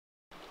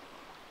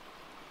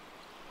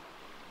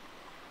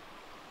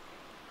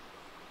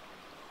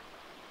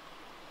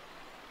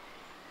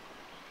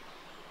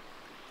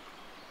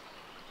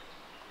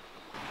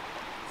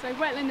So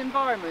wetland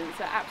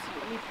environments are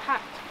absolutely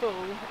packed full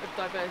of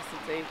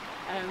diversity,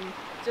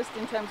 just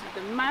in terms of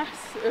the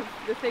mass of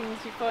the things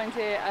you find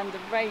here and the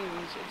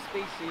range of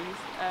species,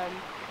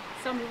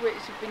 some of which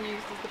have been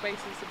used as the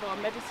basis of our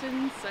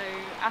medicines. So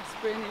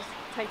aspirin is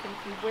taken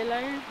from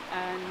willow,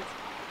 and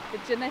the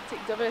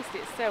genetic diversity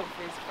itself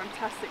is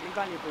fantastically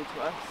valuable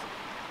to us.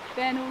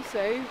 Then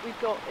also we've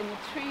got in the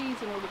trees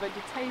and all the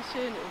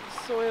vegetation, all the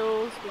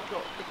soils, we've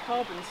got the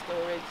carbon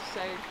storage,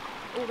 so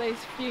all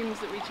those fumes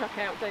that we chuck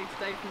out day to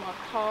day from our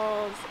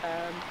cars,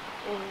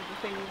 all the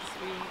things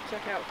we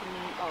chuck out from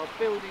our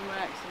building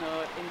works and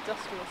our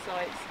industrial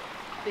sites,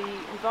 the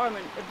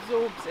environment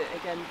absorbs it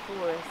again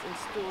for us and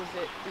stores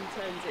it and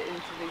turns it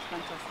into these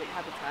fantastic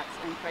habitats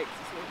and creates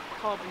a sort of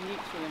carbon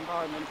neutral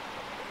environment.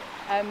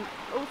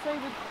 Also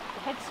with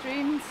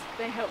headstreams,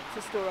 they help to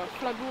store our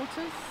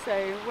floodwaters, so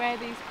where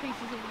these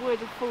pieces of wood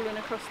have fallen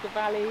across the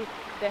valley,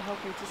 they're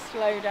helping to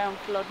slow down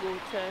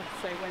floodwater,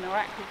 so when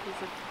our aquifers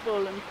are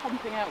full and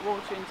pumping out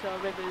water into our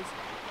rivers,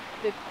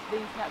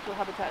 these natural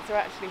habitats are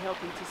actually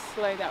helping to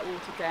slow that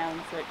water down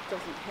so it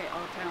doesn't hit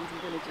our towns and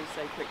villages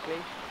so quickly.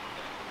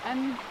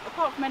 And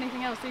apart from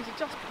anything else, these are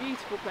just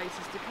beautiful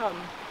places to come.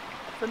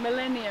 For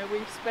millennia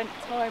we've spent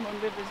time on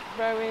rivers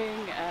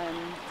rowing and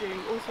doing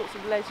all sorts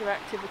of leisure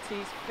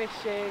activities,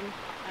 fishing.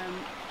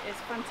 It's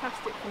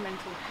fantastic for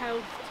mental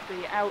health to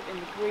be out in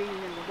the green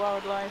and the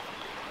wildlife,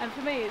 and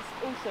for me it's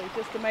also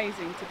just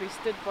amazing to be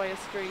stood by a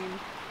stream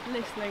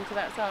listening to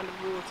that sound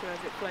of water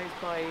as it flows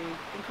by.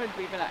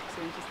 Incredibly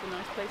relaxing, just a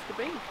nice place to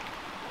be.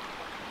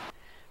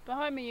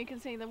 Behind me you can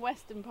see the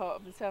western part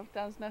of the South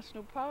Downs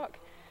National Park.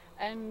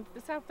 And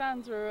the South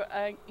Downs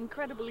are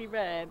incredibly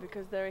rare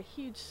because they're a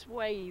huge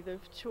swathe of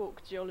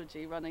chalk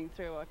geology running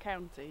through our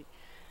county.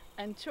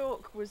 And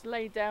chalk was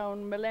laid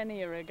down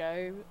millennia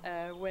ago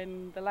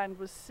when the land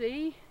was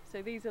sea.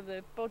 So these are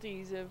the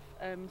bodies of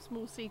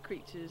small sea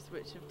creatures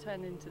which have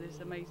turned into this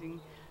amazing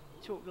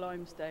chalk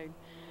limestone.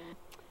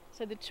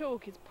 So the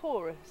chalk is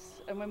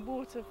porous, and when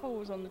water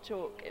falls on the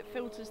chalk it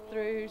filters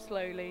through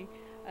slowly.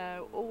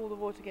 All the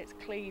water gets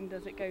cleaned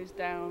as it goes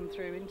down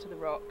through into the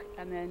rock,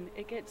 and then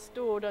it gets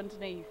stored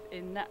underneath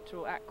in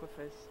natural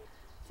aquifers.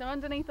 So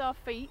underneath our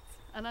feet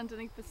and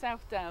underneath the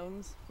South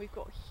Downs we've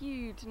got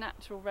huge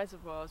natural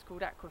reservoirs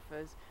called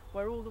aquifers,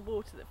 where all the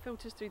water that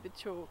filters through the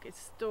chalk is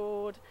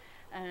stored,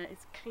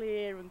 it's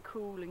clear and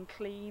cool and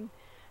clean,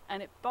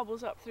 and it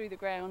bubbles up through the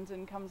ground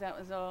and comes out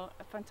as our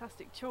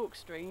fantastic chalk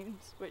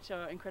streams, which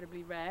are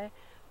incredibly rare,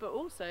 but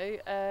also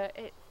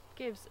it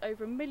gives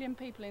over 1 million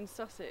people in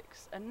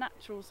Sussex a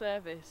natural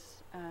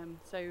service.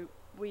 So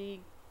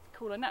we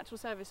call a natural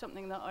service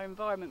something that our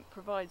environment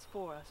provides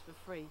for us for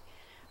free,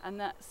 and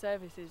that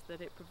service is that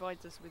it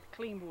provides us with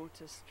clean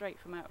water straight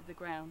from out of the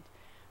ground.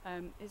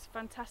 It's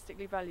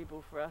fantastically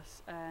valuable for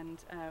us, and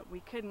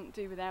we couldn't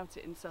do without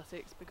it in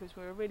Sussex because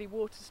we're a really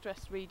water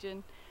stressed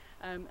region,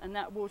 and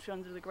that water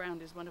under the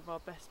ground is one of our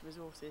best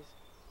resources.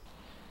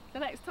 The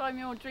next time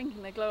you're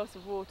drinking a glass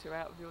of water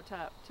out of your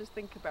tap, just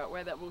think about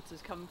where that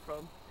water's come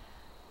from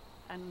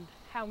and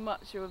how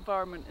much your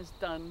environment has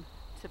done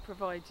to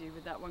provide you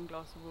with that one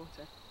glass of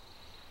water.